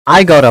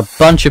I got a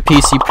bunch of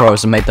PC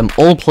pros and made them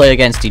all play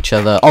against each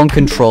other on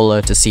controller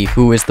to see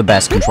who is the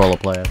best controller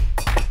player.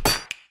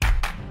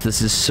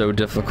 This is so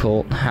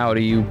difficult. How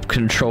do you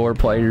controller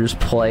players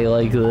play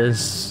like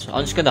this?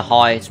 I'm just gonna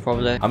hide,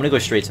 probably. I'm gonna go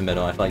straight to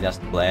middle. I feel like that's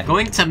the play.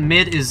 Going to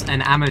mid is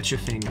an amateur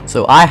thing.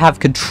 So I have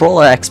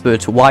controller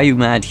expert Why You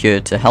Mad here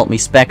to help me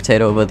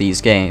spectate over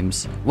these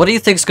games. What do you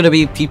think is going to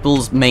be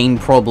people's main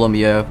problem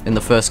here in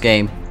the first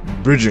game?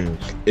 Bridging.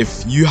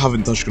 If you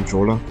haven't touched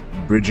controller,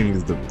 bridging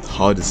is the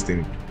hardest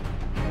thing.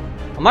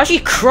 I'm actually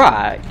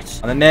cracked.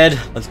 I'm in mid.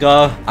 Let's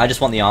go. I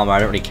just want the armor. I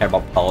don't really care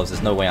about poles.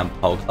 There's no way I'm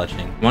pole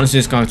clutching. Honestly,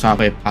 just going to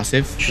play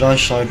passive. Should I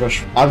side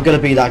rush? I'm gonna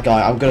be that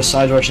guy. I'm gonna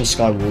side rush and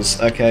sky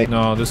walls. Okay.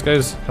 No, this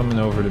guy's coming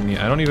over to me.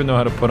 I don't even know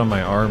how to put on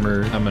my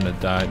armor. I'm gonna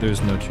die.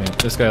 There's no chance.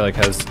 This guy like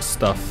has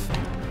stuff.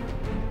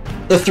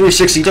 The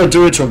 360. Don't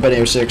do it to him,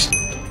 Benny 06.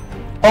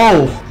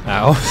 Oh.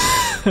 Ow.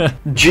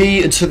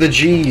 G to the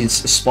G's,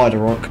 Spider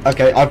Rock.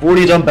 Okay, I've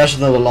already done better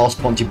than the last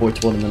Pontyboy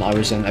tournament I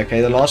was in. Okay,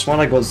 the last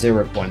one I got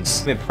 0 points.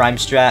 Come here, Prime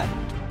Strat.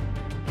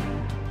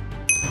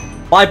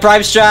 Bye,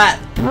 Prime Strat!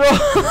 Bro!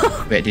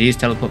 Wait, did he just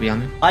teleport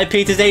behind me? Hi,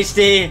 Peters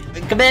HD!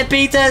 Come here,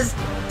 Peters!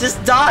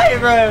 Just die,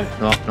 bro!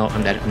 No,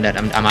 I'm dead. I'm dead.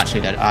 I'm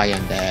actually dead. I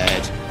am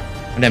dead.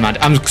 I'm dead, man.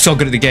 I'm so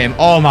good at the game.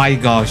 Oh my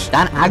gosh.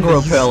 That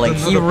aggro pearling,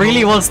 he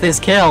really wants this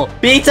kill.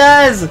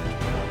 Peters!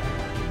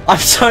 I'm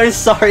so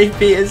sorry,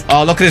 Peters.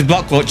 Oh, look at his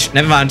block clutch.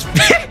 Never mind.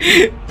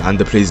 And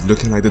the play's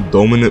looking like the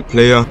dominant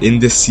player in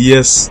the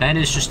CS. Ben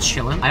is just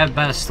chilling. I have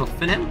better stuff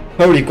than him.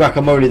 Holy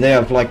guacamole, they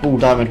have like all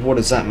diamond. What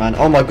is that, man?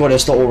 Oh my god,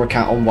 it's the aura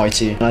count on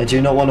YT. I do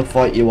not want to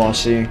fight you,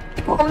 RC.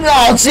 Oh no,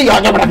 RC, I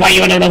don't want to fight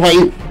you, I don't want to fight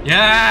you.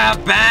 Yeah,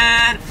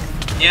 Ben!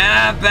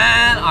 Yeah,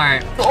 Ben!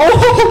 Alright.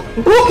 Oh,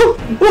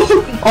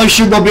 I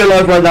should not be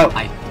alive right now.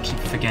 I keep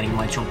forgetting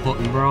my jump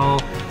button, bro.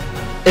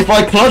 If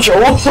I clutch,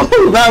 oh,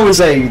 that was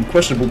a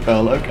questionable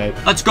pearl, okay.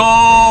 Let's go!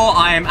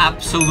 I am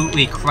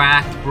absolutely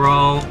cracked,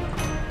 bro.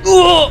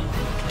 Ugh!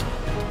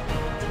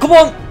 Come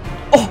on!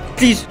 Oh,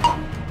 please.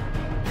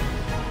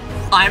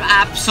 I'm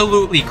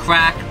absolutely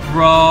cracked,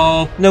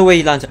 bro. No way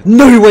he landed.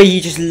 No way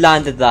he just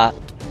landed that.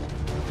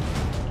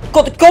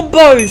 Got the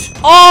combos!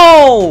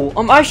 Oh!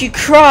 I'm actually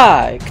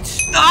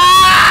cracked.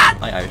 Ah!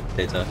 My Irish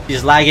potato.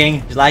 He's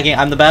lagging. He's lagging.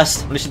 I'm the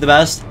best. I'm literally the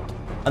best.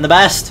 I'm the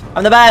best.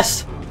 I'm the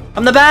best.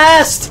 I'm the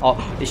best! Oh,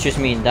 it's just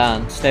me and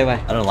Dan. Stay away.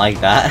 I don't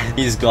like that.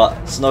 He's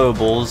got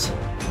snowballs.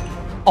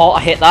 Oh, I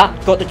hit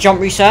that. Got the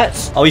jump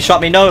resets. Oh, he shot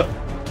me. No.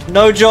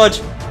 No,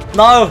 George.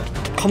 No.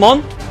 Come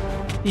on.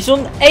 He's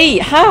on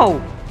 8.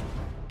 How?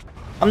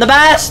 I'm the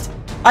best.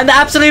 I'm the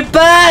absolute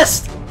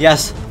best.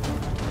 Yes.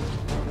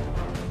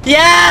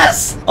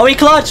 Yes! Oh, he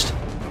clutched.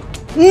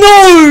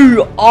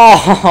 No!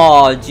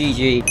 Oh,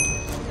 GG.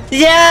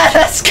 Yeah,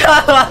 let's go.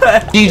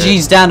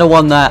 GG's down to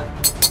 1 that.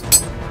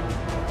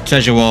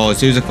 Treasure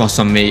walls. Who's across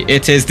on me?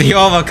 It is the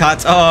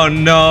overcut. Oh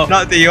no,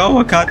 not the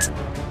overcut.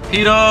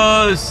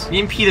 Peters! Me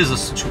and Peters are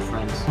such good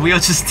friends. We are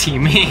just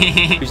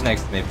teammates. Who's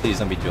next to me? Please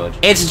don't be George.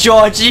 It's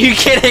George. Are you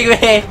kidding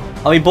me?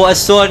 Oh, he bought a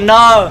sword.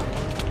 No.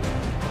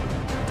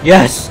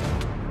 Yes.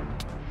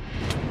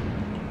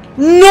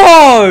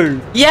 No!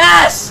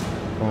 Yes!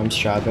 Prime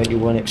Strat, I bet you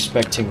weren't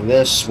expecting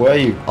this, were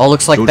you? Oh,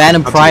 looks like Ben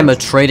and Prime are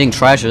trading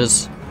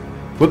treasures.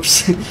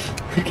 Whoops.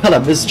 I kinda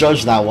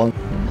misjudged that one.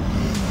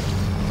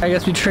 I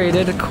guess we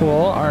traded. Cool.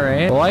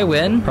 Alright. Will I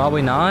win?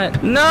 Probably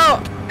not.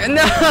 No!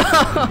 No!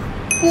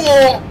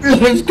 Whoa,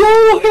 let's go!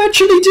 I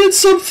actually did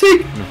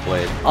something!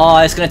 Void. Oh,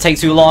 it's gonna take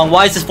too long.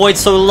 Why is this void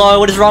so low?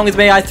 What is wrong with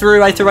me? I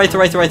threw. I grabbed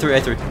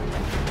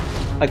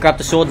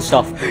the sword and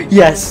stuff.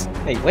 Yes!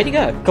 Hey, where'd you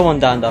go? Come on,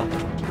 Danda.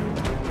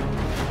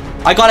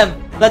 I got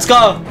him. Let's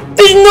go.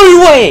 There's no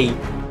way!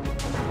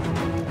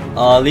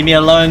 Leave me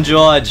alone,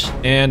 George.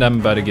 And I'm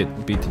about to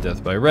get beat to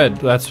death by red.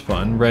 That's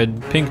fun.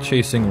 Red, pink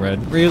chasing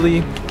red.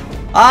 Really?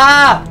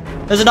 Ah!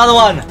 There's another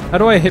one. How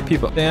do I hit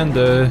people? And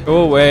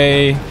go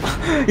away.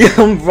 Yeah,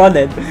 I'm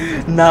running.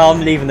 No,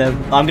 I'm leaving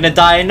them. I'm gonna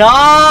die. No,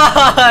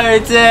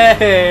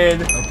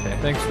 dude. Okay,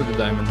 thanks for the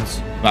diamonds.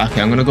 Right,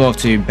 okay, I'm gonna go up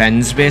to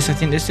Ben's base, I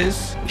think this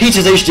is.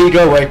 Peters HD,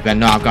 go away. Ben,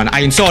 no, I've got an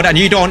iron sword and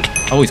you don't.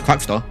 Oh, he's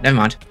cracked though. Never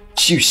mind.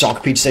 You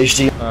suck, Peters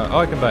HD. Oh,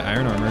 I can buy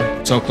iron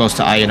armor. So close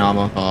to iron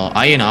armor. Oh,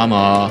 iron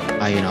armor.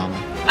 Iron armor.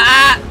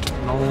 Ah!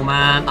 No,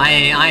 man. I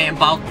ain't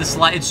about this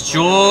light. It's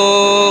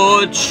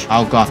George.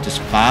 I'll go after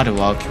Spider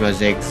Rock, who has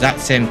the exact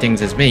same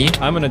things as me.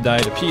 I'm gonna die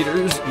to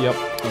Peters. Yep.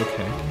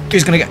 Okay.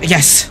 Who's gonna get?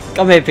 Yes.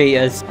 Come here,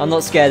 Peters. I'm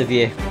not scared of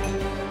you.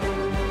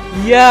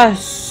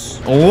 Yes.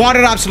 What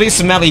an absolute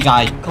smelly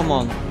guy. Come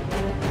on.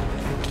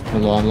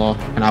 I'm low.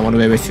 And I want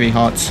away with 3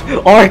 hearts.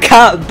 Or I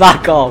can't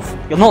back off.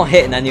 You're not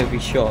hitting any of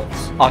his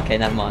shots. Okay,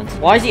 never mind.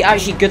 Why is he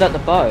actually good at the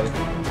bow?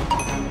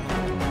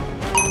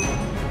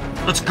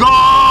 Let's go!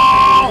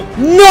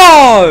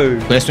 No!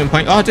 Placement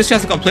point. Oh, this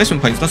guy's got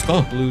placement points. Let's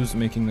go. Blues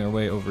making their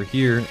way over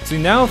here. See,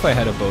 now if I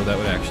had a bow, that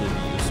would actually be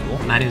useful.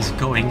 That is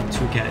going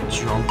to get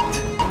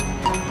jumped.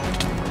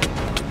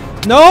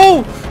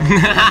 No!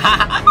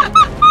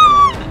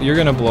 You're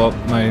gonna blow up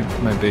my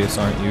base,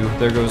 aren't you?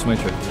 There goes my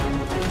trick.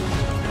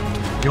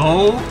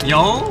 Yo!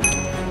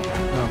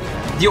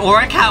 Okay. The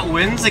Aura Cat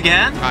wins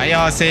again?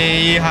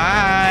 IRC,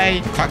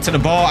 hi. Crack to the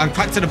ball. I'm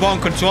cracked to the ball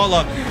on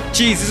controller.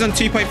 Jeez, he's on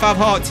 2.5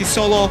 hearts. He's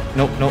solo.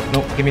 Nope.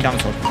 Give me down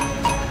sword.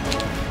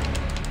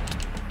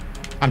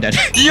 I'm dead.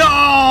 Yo,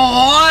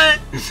 what?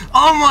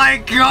 Oh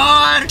my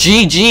god!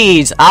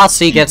 GG's,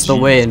 RC gets the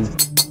win.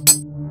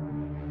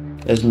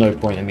 There's no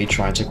point in me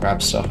trying to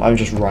grab stuff. I'm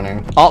just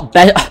running. Oh,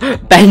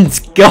 Ben's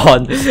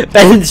gone.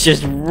 Ben's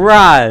just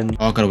ran.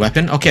 Oh, I got a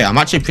weapon? Okay, I'm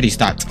actually pretty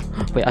stacked.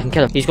 Wait, I can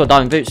kill him. He's got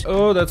diamond boots.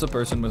 Oh, that's a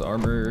person with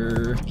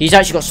armor. He's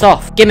actually got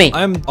stuff. Gimme.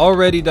 I'm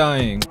already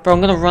dying. Bro,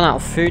 I'm gonna run out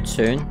of food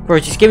soon. Bro,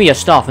 just give me your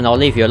stuff and I'll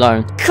leave you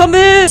alone. Come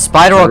here!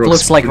 Spider-Rock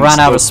looks like ran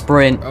out of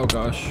sprint. Oh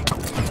gosh.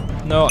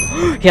 No.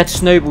 He had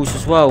snowballs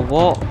as well.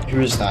 What?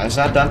 Who is that? Is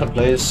that down the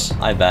place?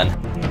 Hi, Ben.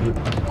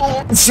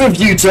 Swift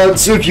U-turn,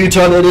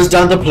 it is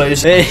down the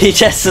place. He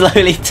just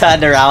slowly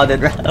turned around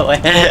and ran away.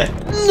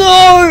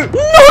 No!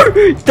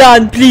 No!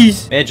 Dan,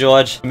 please. Me,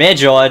 George.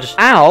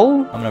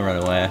 Ow. I'm gonna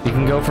run away. You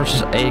can go for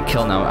a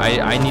kill now.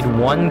 I need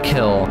 1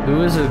 kill.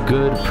 Who is a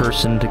good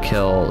person to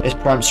kill? It's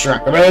Prime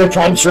Strat.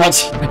 Prime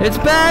Strat. It's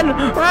Ben!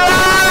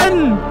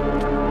 Run!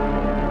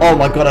 Oh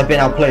my god, I've been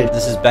outplayed.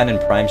 This is Ben in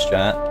Prime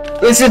Strat.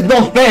 This is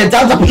not fair.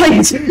 Down the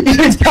place.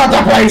 It's down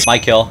the place. My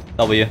kill.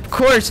 W. Of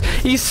course,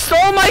 he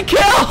stole my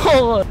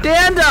kill!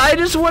 Danda, I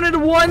just wanted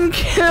 1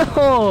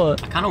 kill!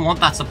 I kind of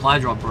want that supply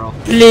drop, bro.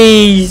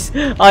 Please.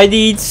 I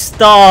need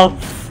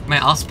stuff.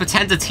 Mate, I'll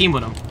pretend to team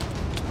with him.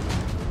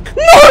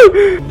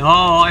 No! No,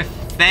 I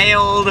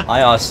failed.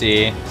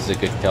 IRC. This is a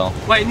good kill.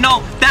 Wait,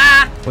 no,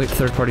 that. Wait,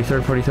 third party.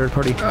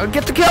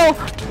 Get the kill!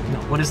 No,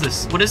 what is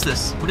this? What is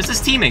this? What is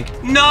this teaming?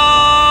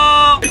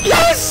 No!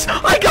 Yes!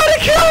 I got a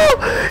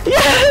kill!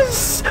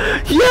 Yes!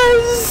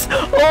 Yes!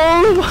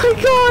 Oh my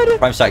god!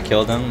 Prime Strat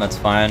killed him. That's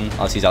fine.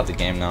 RC's out the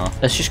game now.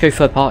 Let's just go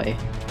third party.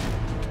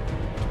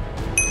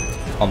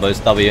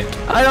 Combos. W.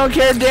 I don't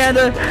care,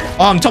 Danda!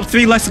 Oh, I'm top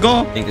 3. Let's go.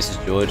 I think this is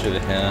George over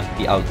here.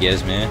 He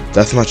outgears me.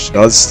 Deathmatch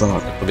does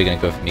start. They're probably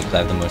gonna go for me because I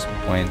have the most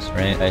points,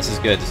 right? This is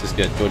good.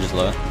 George is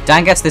low.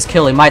 Dan gets this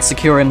kill, it might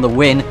secure him the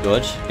win.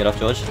 George, get off,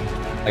 George.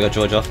 I got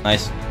George off.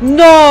 Nice.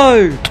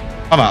 No!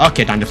 Alright,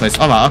 okay, down the place.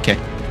 Alright, okay.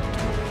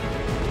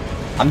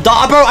 I'm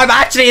done, bro. I'm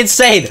actually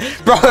insane,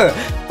 bro.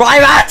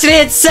 I'm actually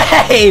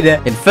insane.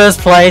 In first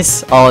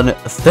place on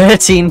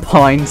 13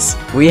 points,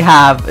 we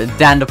have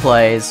Danda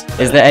Plays.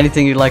 Is there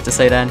anything you'd like to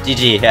say, Dan?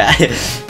 GG. Yeah.